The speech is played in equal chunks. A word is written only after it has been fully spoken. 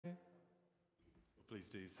Please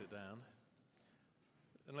do sit down.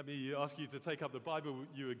 And let me ask you to take up the Bible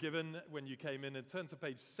you were given when you came in and turn to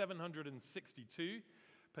page 762.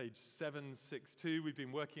 Page 762. We've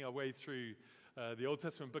been working our way through the Old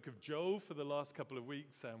Testament book of Joel for the last couple of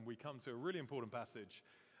weeks, and we come to a really important passage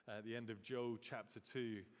at the end of Joel chapter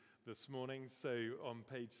 2 this morning. So on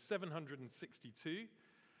page 762,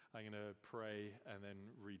 I'm going to pray and then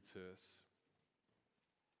read to us.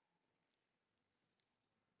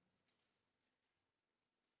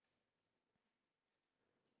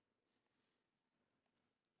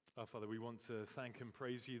 Our Father, we want to thank and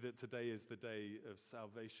praise you that today is the day of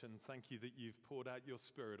salvation. Thank you that you've poured out your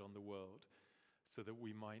Spirit on the world so that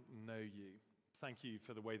we might know you. Thank you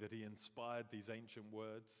for the way that he inspired these ancient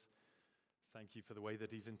words. Thank you for the way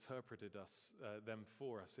that he's interpreted them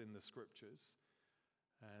for us in the Scriptures.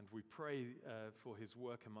 And we pray for his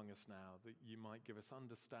work among us now, that you might give us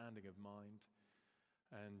understanding of mind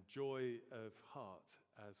and joy of heart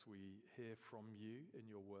as we hear from you in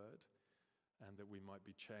your word, and that we might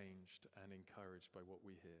be changed and encouraged by what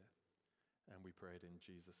we hear. And we pray it in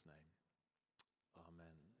Jesus' name.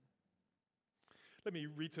 Amen. Let me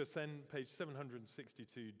read to us then, page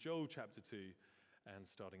 762, Joel chapter 2, and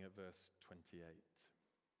starting at verse 28.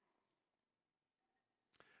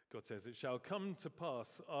 God says, "It shall come to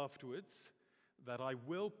pass afterwards that I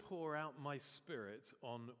will pour out my Spirit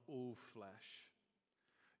on all flesh.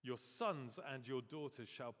 Your sons and your daughters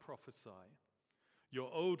shall prophesy. Your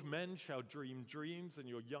old men shall dream dreams, and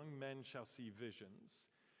your young men shall see visions.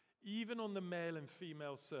 Even on the male and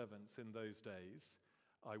female servants in those days,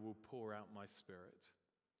 I will pour out my Spirit.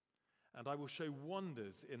 And I will show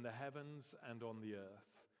wonders in the heavens and on the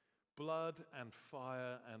earth, blood and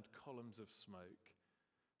fire and columns of smoke.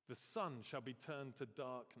 The sun shall be turned to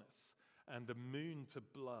darkness, and the moon to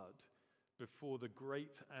blood, before the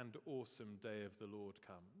great and awesome day of the Lord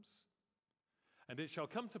comes. And it shall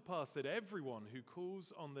come to pass that everyone who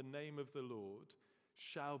calls on the name of the Lord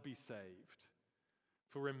shall be saved.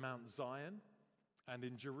 For in Mount Zion and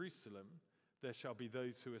in Jerusalem there shall be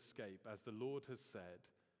those who escape, as the Lord has said,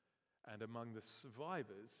 and among the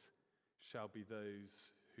survivors shall be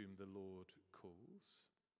those whom the Lord calls."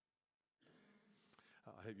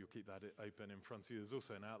 I hope you'll keep that open in front of you. There's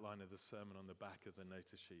also an outline of the sermon on the back of the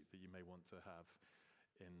notice sheet that you may want to have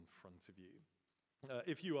in front of you.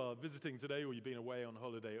 If you are visiting today or you've been away on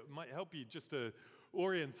holiday, it might help you just to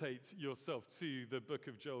orientate yourself to the book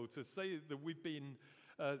of Joel, to say that we've been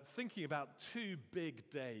thinking about two big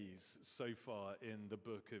days so far in the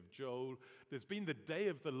book of Joel. There's been the Day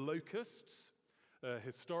of the Locusts, a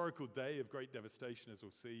historical day of great devastation, as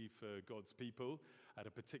we'll see, for God's people at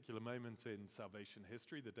a particular moment in salvation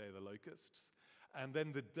history, the Day of the Locusts, and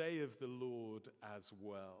then the Day of the Lord as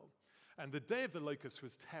well. And the Day of the Locusts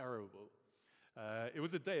was terrible. It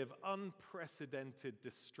was a day of unprecedented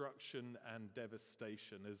destruction and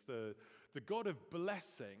devastation, as the God of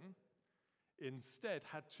blessing instead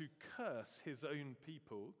had to curse his own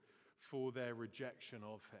people for their rejection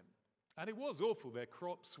of him. And it was awful. Their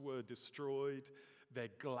crops were destroyed. Their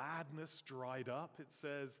gladness dried up. It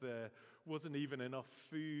says there wasn't even enough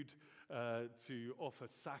food to offer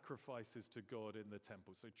sacrifices to God in the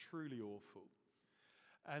temple. So truly awful.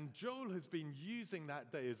 And Joel has been using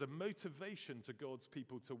that day as a motivation to God's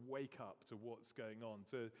people to wake up to what's going on,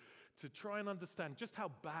 to try and understand just how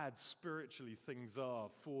bad spiritually things are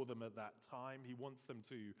for them at that time. He wants them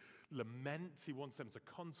to lament, he wants them to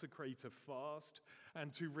consecrate a fast,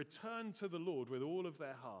 and to return to the Lord with all of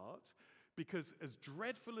their heart, because as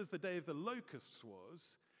dreadful as the Day of the Locusts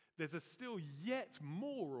was, there's a still yet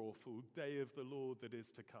more awful Day of the Lord that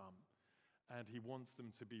is to come. And he wants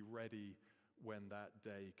them to be ready when that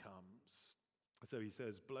day comes. So he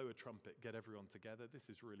says, blow a trumpet, get everyone together. This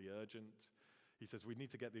is really urgent. He says, we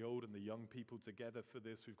need to get the old and the young people together for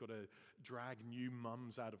this. We've got to drag new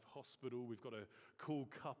mums out of hospital. We've got to call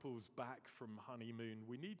couples back from honeymoon.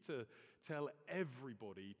 We need to tell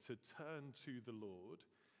everybody to turn to the Lord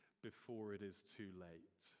before it is too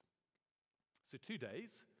late. So 2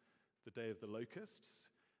 days, the Day of the Locusts,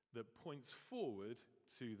 that points forward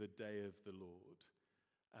to the Day of the Lord.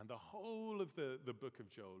 And the whole of the book of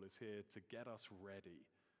Joel is here to get us ready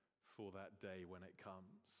for that day when it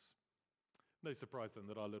comes. No surprise then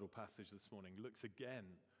that our little passage this morning looks again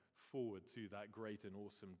forward to that great and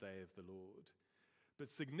awesome day of the Lord. But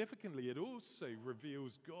significantly, it also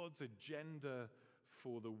reveals God's agenda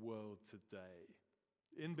for the world today,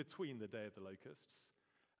 in between the Day of the Locusts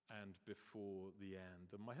and before the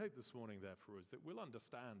end. And my hope this morning, therefore, is that we'll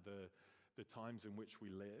understand the times in which we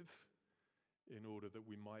live, in order that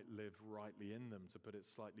we might live rightly in them, to put it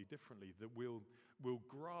slightly differently, that we'll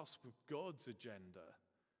grasp God's agenda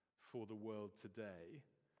for the world today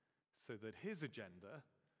so that his agenda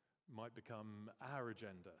might become our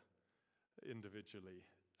agenda individually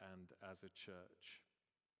and as a church.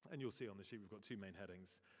 And you'll see on the sheet we've got two main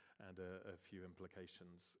headings and a few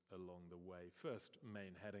implications along the way. First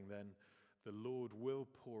main heading then, the Lord will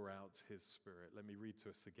pour out his Spirit. Let me read to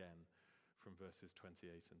us again from verses 28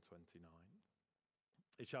 and 29.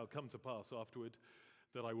 It shall come to pass afterward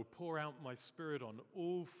that I will pour out my Spirit on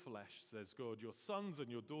all flesh, says God. Your sons and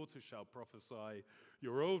your daughters shall prophesy.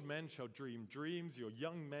 Your old men shall dream dreams. Your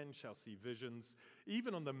young men shall see visions.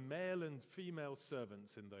 Even on the male and female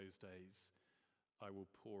servants in those days, I will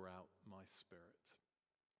pour out my Spirit.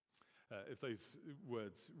 If those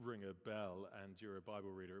words ring a bell and you're a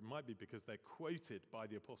Bible reader, it might be because they're quoted by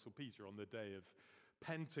the Apostle Peter on the day of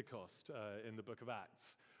Pentecost in the book of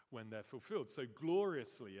Acts, when they're fulfilled so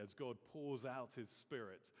gloriously as God pours out his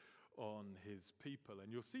Spirit on his people.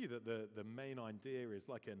 And you'll see that the main idea is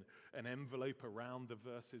like an envelope around the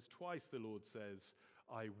verses. Twice the Lord says,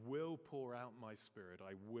 I will pour out my Spirit.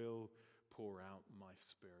 I will pour out my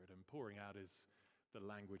Spirit. And pouring out is the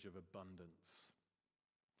language of abundance.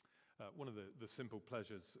 One of the simple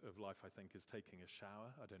pleasures of life, I think, is taking a shower.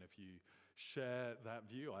 I don't know if you share that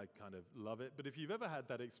view. I kind of love it. But if you've ever had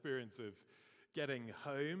that experience of getting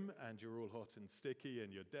home and you're all hot and sticky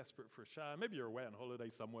and you're desperate for a shower, maybe you're away on holiday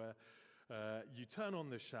somewhere, you turn on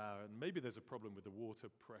the shower and maybe there's a problem with the water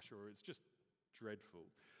pressure or it's just dreadful.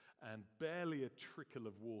 And barely a trickle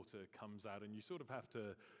of water comes out and you sort of have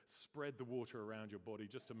to spread the water around your body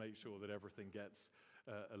just to make sure that everything gets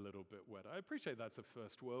a little bit wet. I appreciate that's a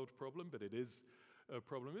first world problem, but it is a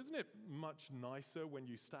problem. Isn't it much nicer when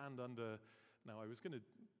you stand under, now I was going to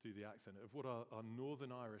do the accent of what our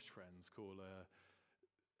Northern Irish friends call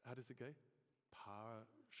how does it go? Power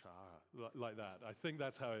shower, like that. I think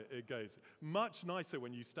that's how it goes. Much nicer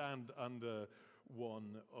when you stand under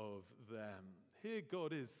one of them. Here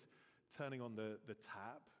God is turning on the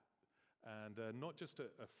tap, and not just a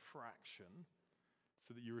fraction,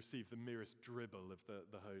 so that you receive the merest dribble of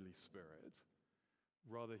the Holy Spirit.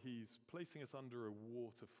 Rather, he's placing us under a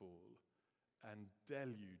waterfall and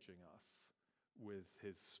deluging us with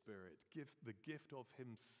his Spirit. The gift of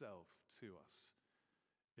himself to us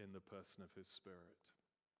in the person of his Spirit.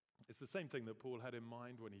 It's the same thing that Paul had in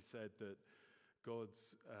mind when he said that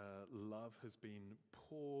God's love has been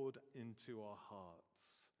poured into our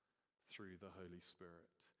hearts through the Holy Spirit.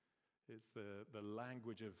 It's the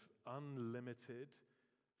language of unlimited,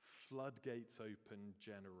 floodgates open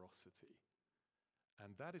generosity.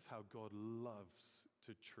 And that is how God loves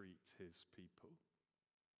to treat his people.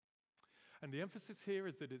 And the emphasis here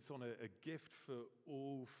is that it's on a gift for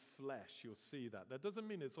all flesh. You'll see that. That doesn't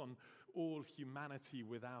mean it's on all humanity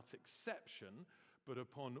without exception, but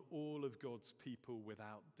upon all of God's people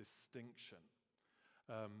without distinction.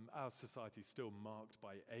 Our society is still marked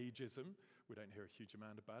by ageism. We don't hear a huge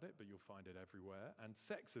amount about it, but you'll find it everywhere. And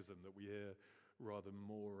sexism that we hear rather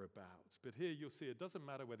more about. But here you'll see it doesn't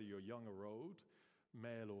matter whether you're young or old,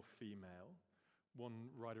 male or female. One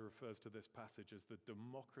writer refers to this passage as the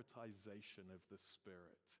democratization of the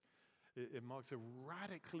Spirit. It marks a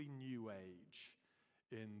radically new age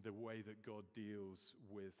in the way that God deals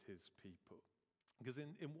with his people. Because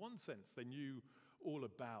in one sense, they knew all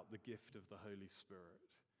about the gift of the Holy Spirit.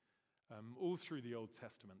 All through the Old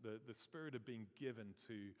Testament, the Spirit had been given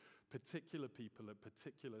to particular people at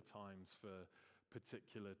particular times for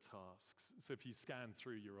particular tasks. So if you scan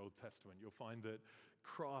through your Old Testament, you'll find that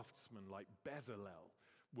craftsmen like Bezalel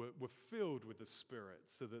were filled with the Spirit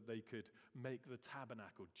so that they could make the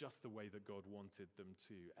tabernacle just the way that God wanted them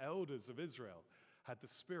to. Elders of Israel had the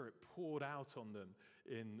Spirit poured out on them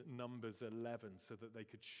in Numbers 11 so that they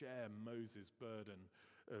could share Moses' burden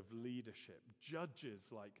of leadership.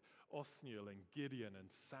 Judges like Othniel and Gideon and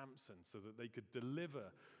Samson so that they could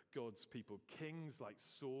deliver God's people. Kings like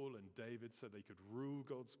Saul and David so they could rule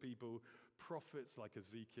God's people. Prophets like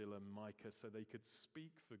Ezekiel and Micah so they could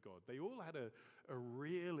speak for God. They all had a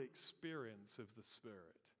real experience of the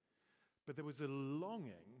Spirit. But there was a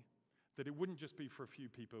longing that it wouldn't just be for a few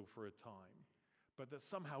people for a time, but that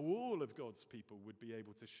somehow all of God's people would be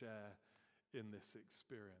able to share in this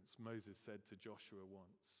experience. Moses said to Joshua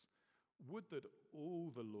once, "Would that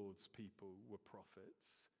all the Lord's people were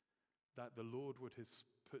prophets, that the Lord would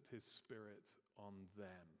put his Spirit on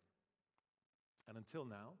them." And until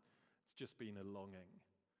now, it's just been a longing.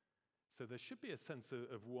 So there should be a sense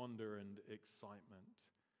of wonder and excitement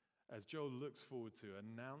as Joel looks forward to,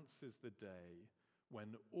 announces the day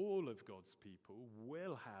when all of God's people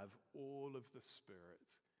will have all of the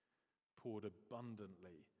Spirit poured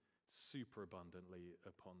abundantly, superabundantly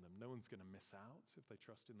upon them. No one's going to miss out if they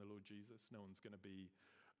trust in the Lord Jesus. No one's going to be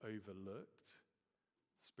overlooked,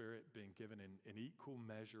 Spirit being given in equal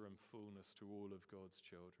measure and fullness to all of God's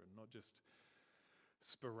children, not just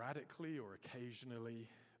sporadically or occasionally,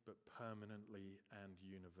 but permanently and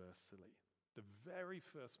universally. The very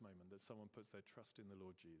first moment that someone puts their trust in the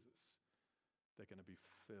Lord Jesus, they're going to be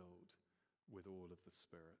filled with all of the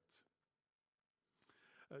Spirit.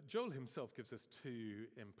 Joel himself gives us two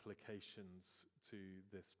implications to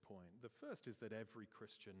this point. The first is that every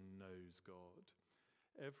Christian knows God.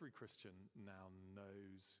 Every Christian now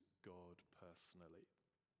knows God personally.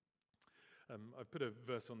 I've put a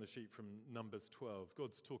verse on the sheet from Numbers 12.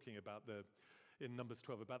 God's talking in Numbers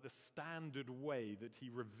 12 about the standard way that he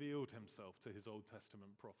revealed himself to his Old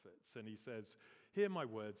Testament prophets. And he says, "Hear my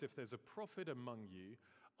words, if there's a prophet among you,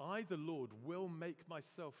 I, the Lord, will make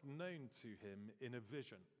myself known to him in a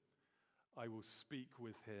vision. I will speak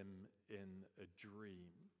with him in a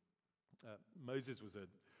dream." Moses was a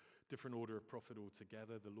different order of prophet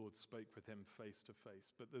altogether. The Lord spoke with him face to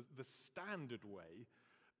face. But the standard way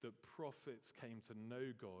that prophets came to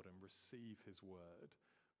know God and receive his word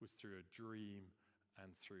was through a dream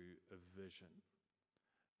and through a vision.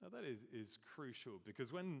 Now that is crucial,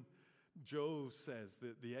 because when Joel says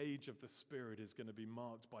that the age of the Spirit is going to be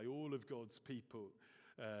marked by all of God's people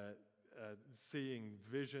seeing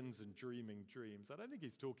visions and dreaming dreams, I don't think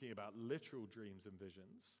he's talking about literal dreams and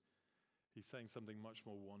visions. He's saying something much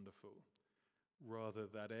more wonderful. Rather,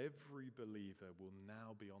 that every believer will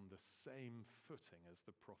now be on the same footing as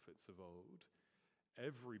the prophets of old.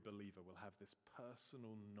 Every believer will have this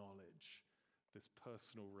personal knowledge, this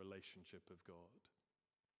personal relationship of God.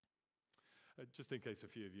 Just in case a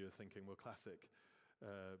few of you are thinking, well, classic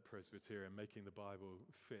Presbyterian, making the Bible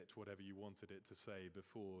fit whatever you wanted it to say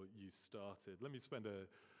before you started. Let me spend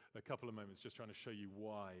a couple of moments just trying to show you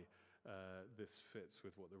why this fits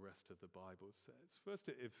with what the rest of the Bible says. First,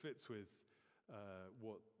 it fits with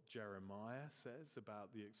what Jeremiah says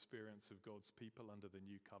about the experience of God's people under the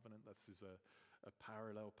new covenant. This is a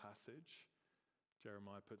parallel passage.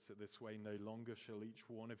 Jeremiah puts it this way: "No longer shall each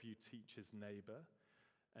one of you teach his neighbor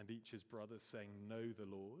and each his brother, saying, 'Know the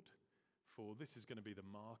Lord,' for this is going to be the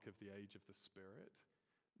mark of the age of the Spirit.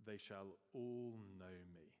 They shall all know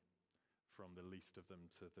me, from the least of them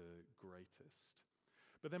to the greatest."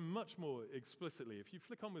 But then much more explicitly, if you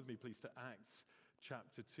flick on with me, please, to Acts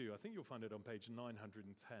chapter 2. I think you'll find it on page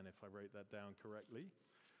 910, if I wrote that down correctly.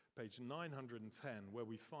 Page 910, where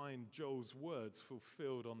we find Joel's words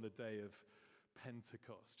fulfilled on the day of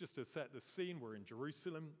Pentecost. Just to set the scene, we're in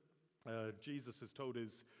Jerusalem. Jesus has told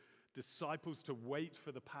his disciples to wait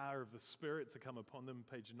for the power of the Spirit to come upon them.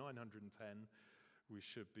 Page 910 we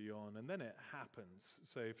should be on. And then it happens.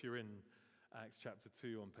 So if you're in Acts chapter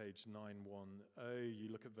 2 on page 910, you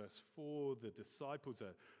look at verse 4.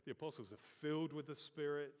 The apostles are filled with the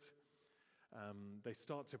Spirit. They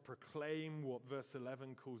start to proclaim what verse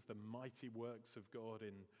 11 calls the mighty works of God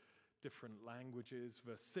in different languages.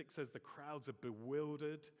 Verse 6 says the crowds are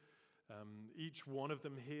bewildered. Each one of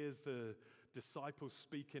them hears the disciples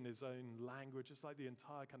speak in his own language. It's like the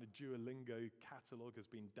entire kind of Duolingo catalog has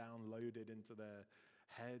been downloaded into their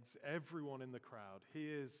heads. Everyone in the crowd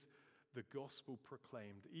hears the gospel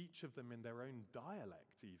proclaimed, each of them in their own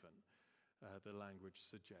dialect even, the language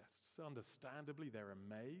suggests. Understandably, they're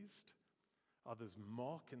amazed. Others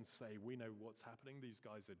mock and say, "We know what's happening. These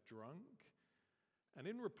guys are drunk." And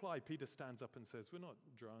in reply, Peter stands up and says, "We're not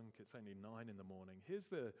drunk. It's only 9 a.m. Here's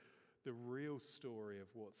the real story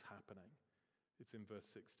of what's happening. It's in verse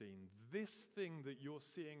 16. "This thing that you're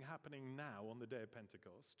seeing happening now on the day of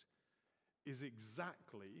Pentecost is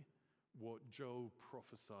exactly what Joel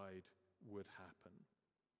prophesied would happen."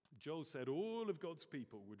 Joel said all of God's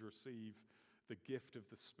people would receive the gift of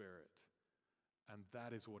the Spirit, and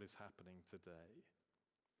that is what is happening today.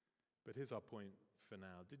 But here's our point for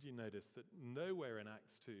now. Did you notice that nowhere in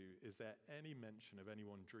Acts 2 is there any mention of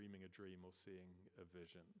anyone dreaming a dream or seeing a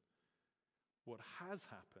vision? What has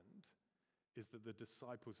happened is that the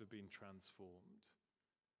disciples have been transformed.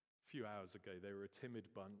 A few hours ago, they were a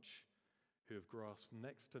timid bunch who have grasped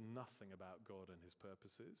next to nothing about God and his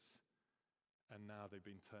purposes. And now they've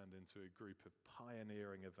been turned into a group of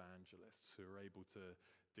pioneering evangelists who are able to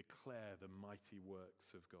declare the mighty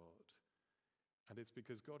works of God. And it's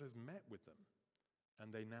because God has met with them,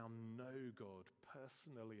 and they now know God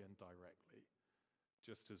personally and directly,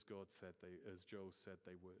 just as as Joel said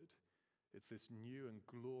they would. It's this new and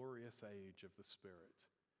glorious age of the Spirit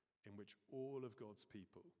in which all of God's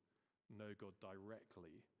people know God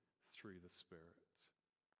directly through the Spirit.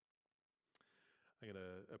 I'm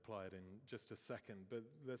going to apply it in just a second, but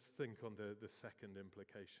let's think on the second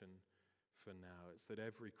implication for now. It's that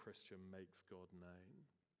every Christian makes God known.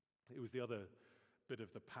 It was the other bit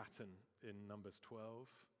of the pattern in Numbers 12.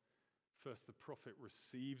 First, the prophet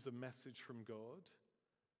receives a message from God,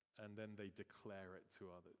 and then they declare it to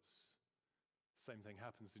others. Same thing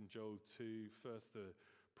happens in Joel 2. First, the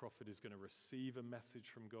prophet is going to receive a message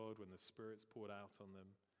from God when the Spirit's poured out on them,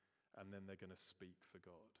 and then they're going to speak for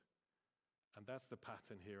God. And that's the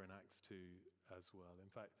pattern here in Acts 2 as well. In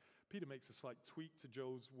fact, Peter makes a slight tweak to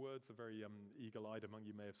Joel's words. The very eagle-eyed among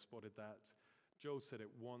you may have spotted that. Joel said it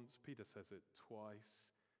once, Peter says it twice.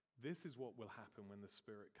 This is what will happen when the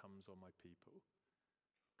Spirit comes on my people.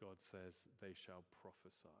 God says, they shall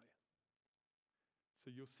prophesy. So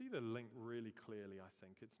you'll see the link really clearly, I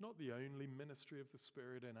think. It's not the only ministry of the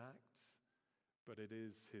Spirit in Acts, but it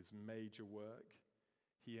is his major work.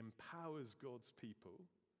 He empowers God's people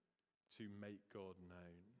to make God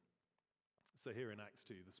known. So here in Acts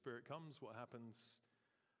 2, the Spirit comes, what happens?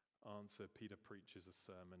 Answer, Peter preaches a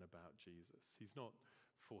sermon about Jesus. He's not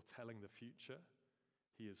foretelling the future.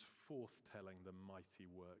 He is forthtelling the mighty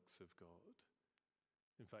works of God.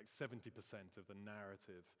 In fact, 70% of the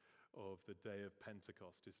narrative of the day of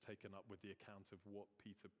Pentecost is taken up with the account of what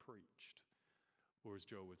Peter preached, or as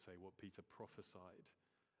Joel would say, what Peter prophesied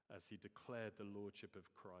as he declared the lordship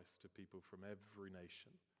of Christ to people from every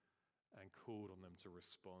nation and called on them to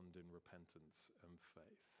respond in repentance and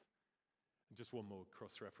faith. And just one more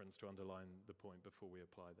cross-reference to underline the point before we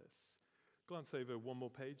apply this. Glance over one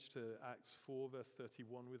more page to Acts 4, verse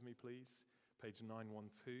 31 with me, please. Page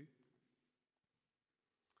 912.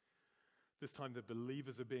 This time the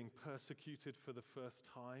believers are being persecuted for the first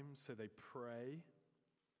time, so they pray.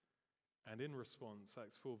 And in response,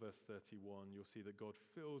 Acts 4, verse 31, you'll see that God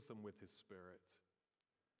fills them with his Spirit.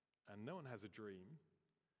 And no one has a dream,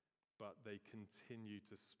 but they continue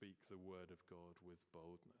to speak the word of God with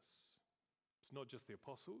boldness. It's not just the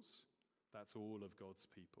apostles, that's all of God's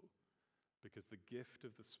people. Because the gift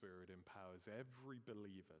of the Spirit empowers every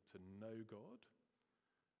believer to know God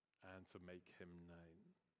and to make him known.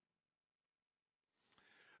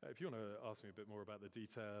 If you want to ask me a bit more about the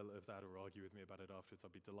detail of that or argue with me about it afterwards,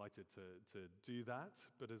 I'd be delighted to do that.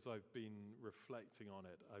 But as I've been reflecting on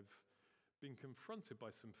it, I've been confronted by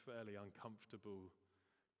some fairly uncomfortable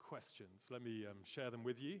questions. Let me share them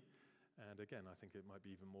with you. And again, I think it might be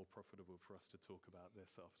even more profitable for us to talk about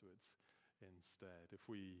this afterwards instead. If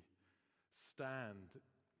we stand,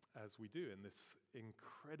 as we do in this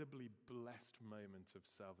incredibly blessed moment of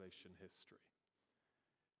salvation history,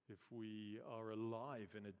 if we are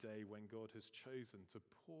alive in a day when God has chosen to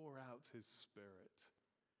pour out his Spirit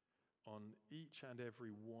on each and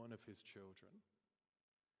every one of his children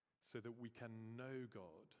so that we can know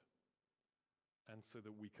God and so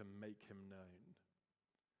that we can make him known,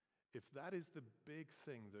 if that is the big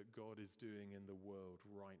thing that God is doing in the world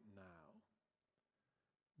right now,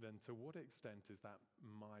 then to what extent is that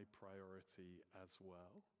my priority as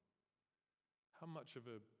well? How much of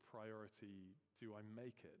a priority do I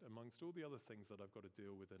make it amongst all the other things that I've got to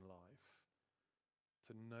deal with in life?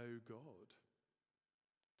 To know God,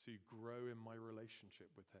 to grow in my relationship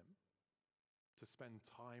with him, to spend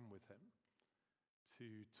time with him,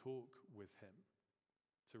 to talk with him,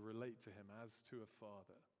 to relate to him as to a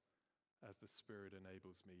father, as the Spirit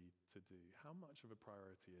enables me to do. How much of a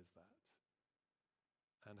priority is that?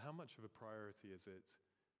 And how much of a priority is it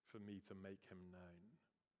for me to make him known?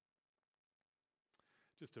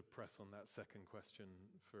 Just to press on that second question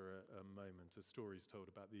for a moment, a story is told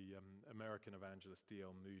about the American evangelist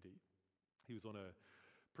D.L. Moody. He was on a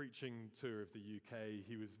preaching tour of the UK.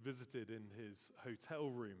 He was visited in his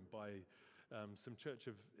hotel room by some Church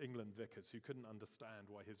of England vicars who couldn't understand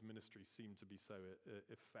why his ministry seemed to be so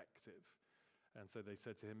effective. And so they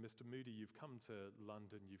said to him, Mr. Moody, you've come to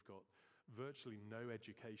London, you've got virtually no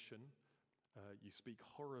education, you speak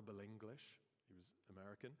horrible English. He was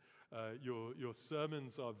American. Your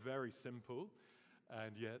sermons are very simple,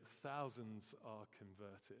 and yet thousands are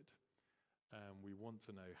converted. And we want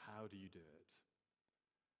to know, how do you do it?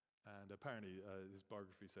 And apparently, his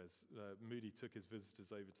biography says, Moody took his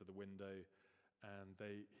visitors over to the window, and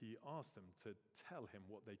he asked them to tell him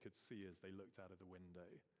what they could see as they looked out of the window.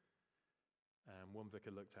 And one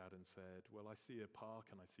vicar looked out and said, well, I see a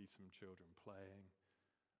park and I see some children playing.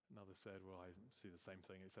 Another said, well, I see the same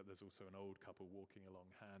thing, except there's also an old couple walking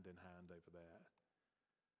along hand in hand over there.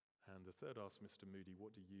 And the third asked Mr. Moody,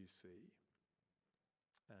 what do you see?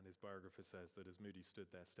 And his biographer says that as Moody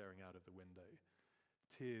stood there staring out of the window,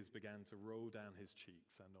 tears began to roll down his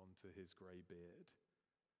cheeks and onto his grey beard.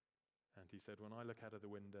 And he said, when I look out of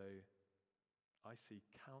the window, I see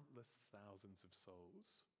countless thousands of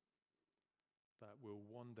souls that will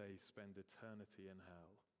one day spend eternity in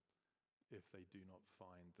hell if they do not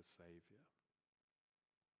find the Savior.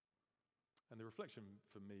 And the reflection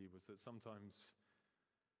for me was that sometimes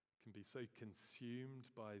can be so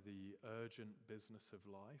consumed by the urgent business of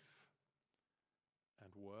life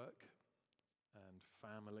and work and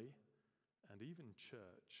family and even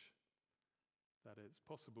church that it's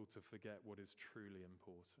possible to forget what is truly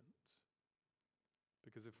important.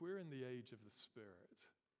 Because if we're in the age of the Spirit,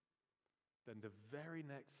 then the very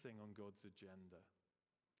next thing on God's agenda,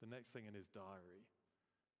 the next thing in his diary,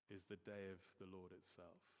 is the day of the Lord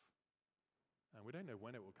itself. And we don't know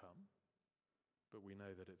when it will come, but we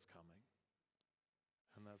know that it's coming.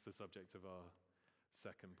 And that's the subject of our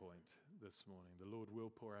second point this morning. The Lord will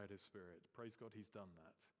pour out his Spirit. Praise God, he's done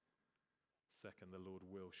that. Second, the Lord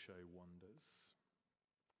will show wonders.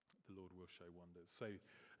 The Lord will show wonders. So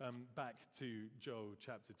back to Joel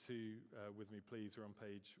chapter 2 with me, please. We're on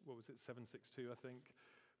page, 762, I think.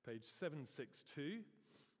 Page 762.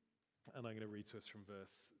 And I'm going to read to us from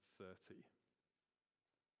verse 30.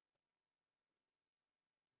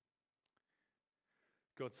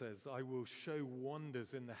 God says, I will show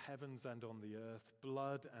wonders in the heavens and on the earth,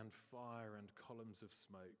 blood and fire and columns of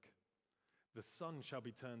smoke. The sun shall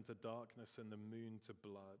be turned to darkness and the moon to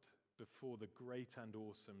blood before the great and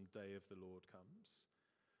awesome day of the Lord comes.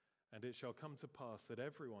 And it shall come to pass that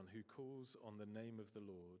everyone who calls on the name of the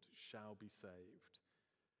Lord shall be saved.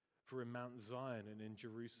 For in Mount Zion and in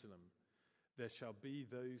Jerusalem there shall be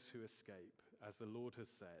those who escape, as the Lord has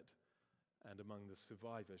said, and among the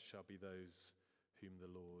survivors shall be those whom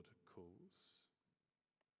the Lord calls.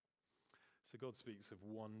 So God speaks of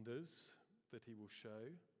wonders that he will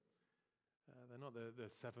show. They're not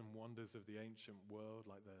the seven wonders of the ancient world,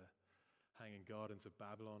 like the Hanging Gardens of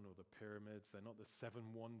Babylon or the pyramids. They're not the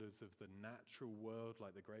seven wonders of the natural world,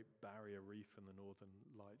 like the Great Barrier Reef and the Northern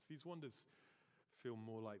Lights. These wonders feel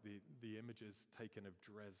more like the images taken of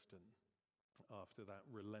Dresden after that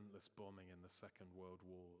relentless bombing in the Second World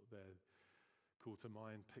War. They're call to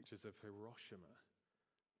mind pictures of Hiroshima.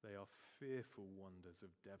 They are fearful wonders of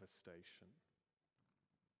devastation.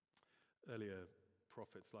 Earlier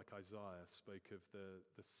prophets like Isaiah spoke of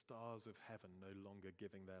the stars of heaven no longer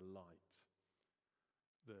giving their light,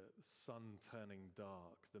 the sun turning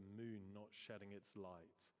dark, the moon not shedding its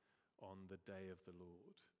light on the day of the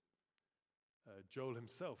Lord. Joel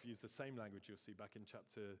himself used the same language you'll see back in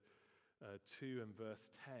chapter 2 and verse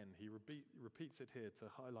 10. He repeats it here to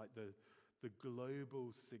highlight the global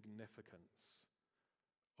significance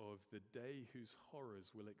of the day whose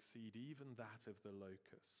horrors will exceed even that of the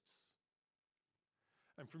locusts.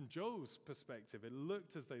 And from Joel's perspective, it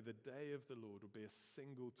looked as though the day of the Lord would be a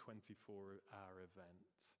single 24-hour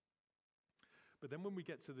event. But then when we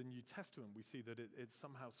get to the New Testament, we see that it's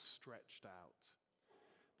somehow stretched out.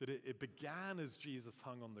 That it began as Jesus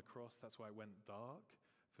hung on the cross. That's why it went dark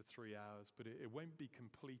for 3 hours. But it won't be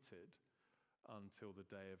completed until the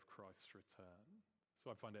day of Christ's return. So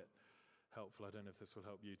I find it helpful, I don't know if this will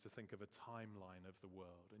help you, to think of a timeline of the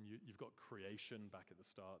world. And you've got creation back at the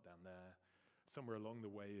start down there. Somewhere along the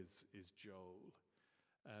way is Joel.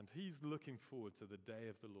 And he's looking forward to the day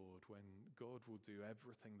of the Lord when God will do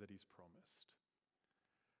everything that he's promised.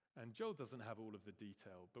 And Joel doesn't have all of the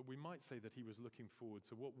detail, but we might say that he was looking forward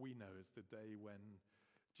to what we know as the day when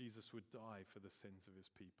Jesus would die for the sins of his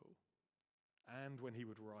people, and when he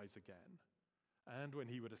would rise again, and when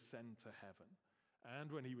he would ascend to heaven,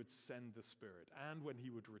 and when he would send the Spirit, and when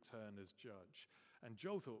he would return as judge. And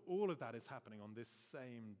Joel thought all of that is happening on this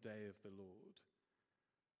same day of the Lord.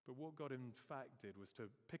 But what God in fact did was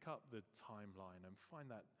to pick up the timeline and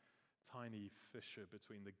find that tiny fissure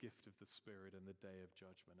between the gift of the Spirit and the day of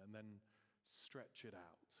judgment, and then stretch it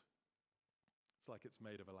out. It's like it's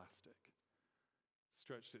made of elastic.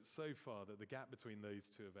 Stretched it so far that the gap between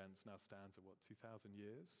those two events now stands at 2,000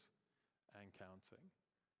 years and counting.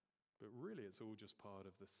 But really, it's all just part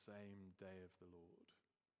of the same day of the Lord.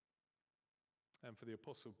 And for the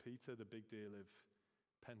Apostle Peter, the big deal of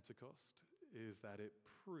Pentecost is that it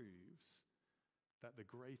proves that the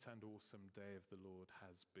great and awesome day of the Lord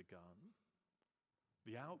has begun.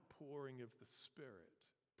 The outpouring of the Spirit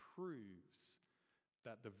proves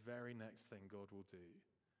that the very next thing God will do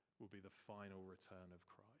will be the final return of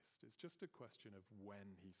Christ. It's just a question of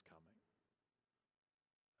when he's coming.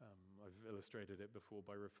 I've illustrated it before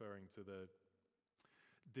by referring to the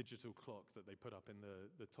digital clock that they put up in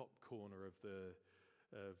the top corner of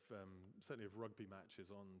certainly of rugby matches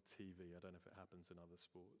on TV. I don't know if it happens in other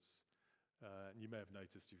sports. You may have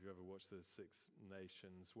noticed if you ever watched the Six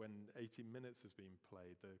Nations, when 80 minutes has been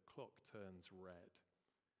played, the clock turns red.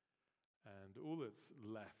 And all that's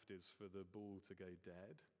left is for the ball to go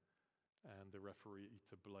dead and the referee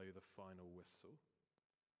to blow the final whistle.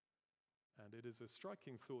 And it is a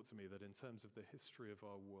striking thought to me that in terms of the history of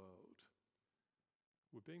our world,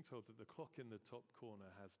 we're being told that the clock in the top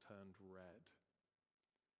corner has turned red,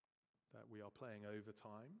 that we are playing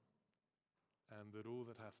overtime, and that all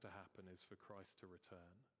that has to happen is for Christ to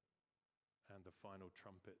return and the final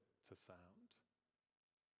trumpet to sound.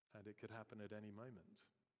 And it could happen at any moment.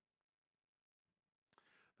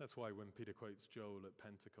 That's why when Peter quotes Joel at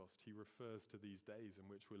Pentecost, he refers to these days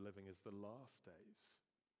in which we're living as the last days.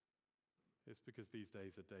 It's because these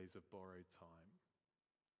days are days of borrowed time.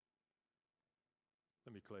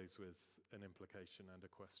 Let me close with an implication and a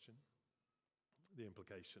question. The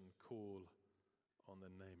implication, call on the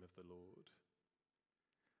name of the Lord.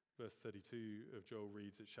 Verse 32 of Joel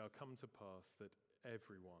reads, "It shall come to pass that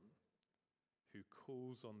everyone who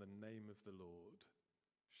calls on the name of the Lord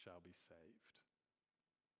shall be saved."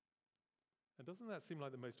 And doesn't that seem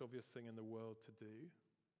like the most obvious thing in the world to do?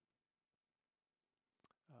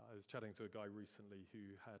 I was chatting to a guy recently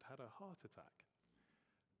who had a heart attack.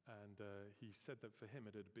 And he said that for him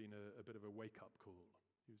it had been a bit of a wake-up call.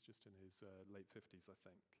 He was just in his late 50s, I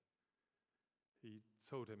think. He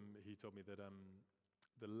told me that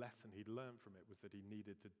the lesson he'd learned from it was that he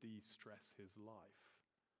needed to de-stress his life.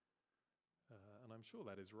 And I'm sure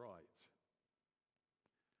that is right.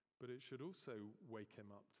 But it should also wake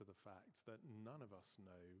him up to the fact that none of us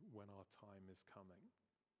know when our time is coming.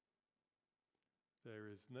 There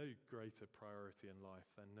is no greater priority in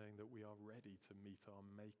life than knowing that we are ready to meet our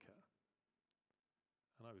Maker.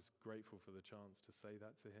 And I was grateful for the chance to say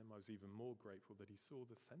that to him. I was even more grateful that he saw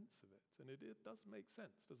the sense of it. And it does make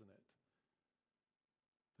sense, doesn't it?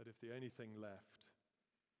 That if the only thing left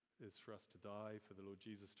is for us to die, for the Lord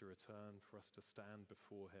Jesus to return, for us to stand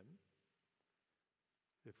before him,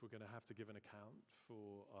 if we're going to have to give an account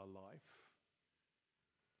for our life,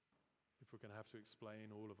 if we're going to have to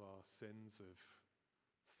explain all of our sins of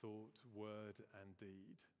thought, word, and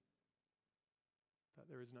deed, that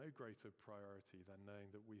there is no greater priority than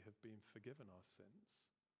knowing that we have been forgiven our sins,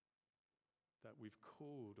 that we've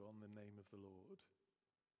called on the name of the Lord,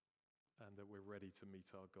 and that we're ready to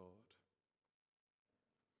meet our God.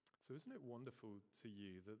 So isn't it wonderful to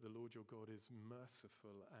you that the Lord your God is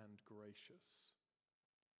merciful and gracious,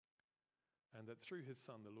 and that through his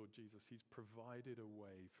Son, the Lord Jesus, he's provided a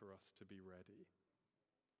way for us to be ready?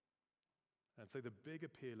 And so the big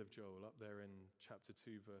appeal of Joel up there in chapter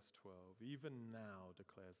 2, verse 12, "Even now,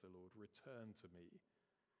 declares the Lord, return to me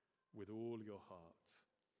with all your heart."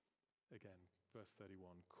 Again, verse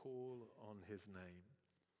 31, "Call on his name,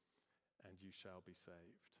 and you shall be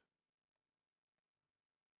saved."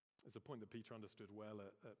 It's a point that Peter understood well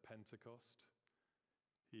at Pentecost.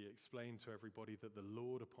 He explained to everybody that the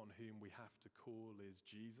Lord upon whom we have to call is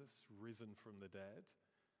Jesus, risen from the dead.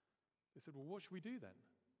 They said, "Well, what should we do then?"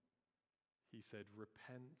 He said,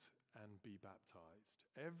 "Repent and be baptized,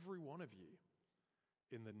 every one of you,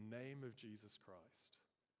 in the name of Jesus Christ,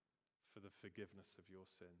 for the forgiveness of your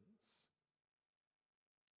sins."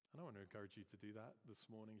 And I want to encourage you to do that this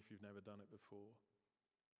morning if you've never done it before.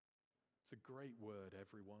 It's a great word,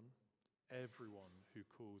 everyone. Everyone who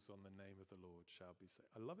calls on the name of the Lord shall be saved.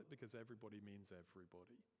 I love it because everybody means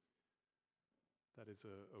everybody. That is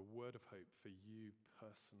a word of hope for you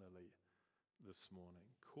personally this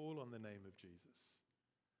morning. Call on the name of Jesus.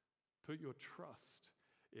 Put your trust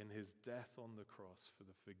in his death on the cross for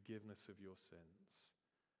the forgiveness of your sins,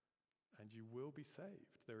 and you will be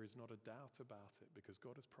saved. There is not a doubt about it because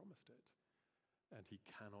God has promised it, and he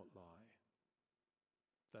cannot lie.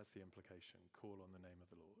 That's the implication. Call on the name of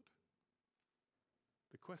the Lord.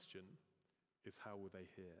 The question is, how will they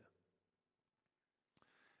hear?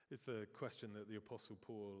 It's the question that the Apostle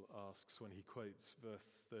Paul asks when he quotes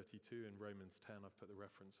verse 32 in Romans 10. I've put the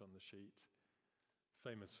reference on the sheet.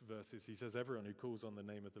 Famous verses. He says, "Everyone who calls on the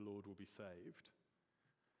name of the Lord will be saved.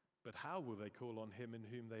 But how will they call on him in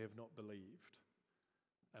whom they have not believed?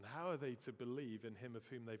 And how are they to believe in him of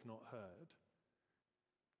whom they've not heard?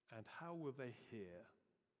 And how will they hear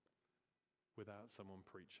without someone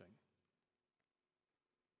preaching?"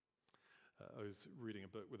 I was reading a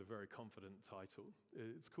book with a very confident title.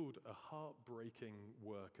 It's called A Heartbreaking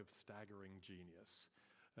Work of Staggering Genius.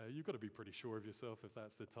 You've got to be pretty sure of yourself if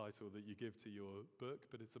that's the title that you give to your book,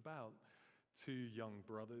 but it's about two young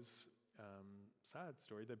brothers. Sad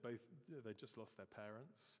story. They just lost their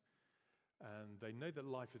parents, and they know that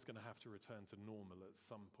life is going to have to return to normal at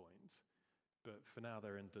some point, but for now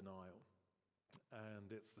they're in denial.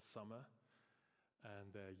 And it's the summer,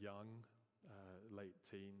 and they're young, late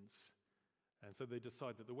teens. And so they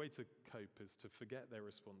decide that the way to cope is to forget their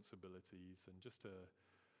responsibilities and just to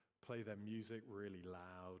play their music really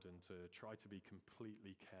loud and to try to be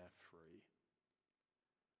completely carefree.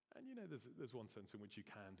 And there's one sense in which you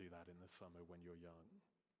can do that in the summer when you're young.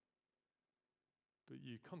 But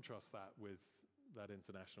you contrast that with that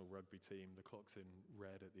international rugby team. The clock's in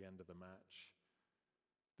red at the end of the match.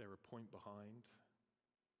 They're a point behind,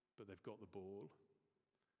 but they've got the ball.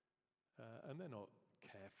 And they're not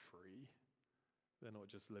carefree. They're not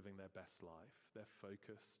just living their best life. They're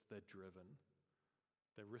focused, they're driven.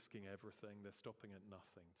 They're risking everything. They're stopping at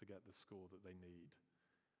nothing to get the score that they need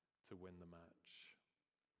to win the match.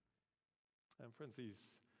 And friends,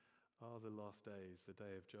 these are the last days. The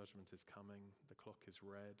day of judgment is coming. The clock is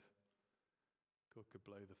red. God could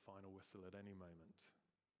blow the final whistle at any moment.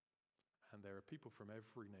 And there are people from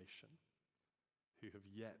every nation who have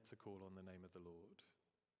yet to call on the name of the Lord.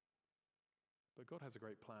 But God has a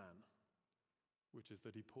great plan, which is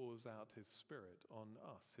that he pours out his Spirit on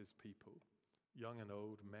us, his people, young and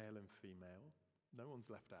old, male and female. No one's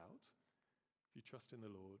left out. If you trust in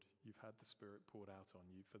the Lord, you've had the Spirit poured out on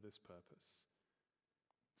you for this purpose,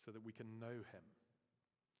 so that we can know him,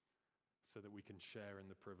 so that we can share in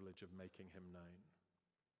the privilege of making him known.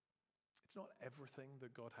 It's not everything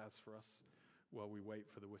that God has for us while we wait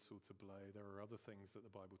for the whistle to blow. There are other things that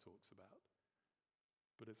the Bible talks about,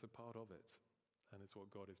 but it's a part of it, and it's what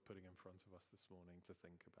God is putting in front of us this morning to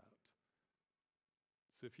think about.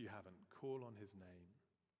 So if you haven't, call on his name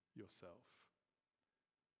yourself,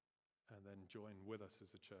 and then join with us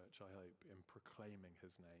as a church, I hope, in proclaiming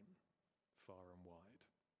his name far and wide.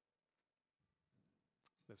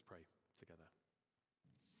 Let's pray together.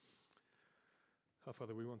 Our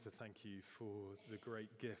Father, we want to thank you for the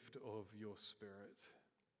great gift of your Spirit.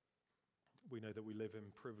 We know that we live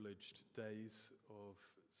in privileged days of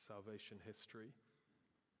salvation history,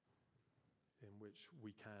 in which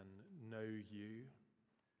we can know you.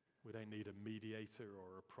 We don't need a mediator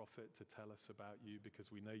or a prophet to tell us about you,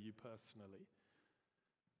 because we know you personally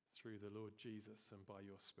through the Lord Jesus and by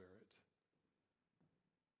your Spirit.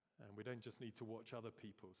 And we don't just need to watch other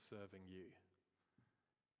people serving you,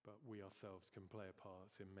 but we ourselves can play a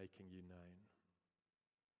part in making you known.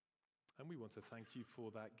 And we want to thank you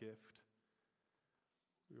for that gift.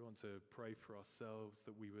 We want to pray for ourselves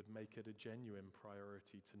that we would make it a genuine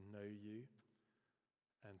priority to know you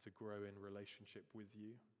and to grow in relationship with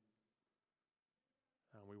you.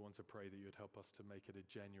 And we want to pray that you would help us to make it a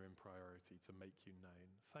genuine priority to make you known.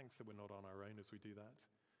 Thanks that we're not on our own as we do that,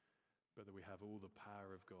 but that we have all the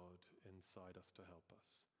power of God inside us to help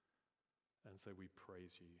us. And so we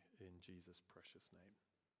praise you in Jesus' precious name.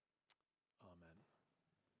 Amen.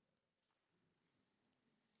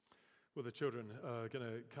 Well, the children are going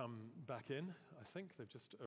to come back in. I think they've just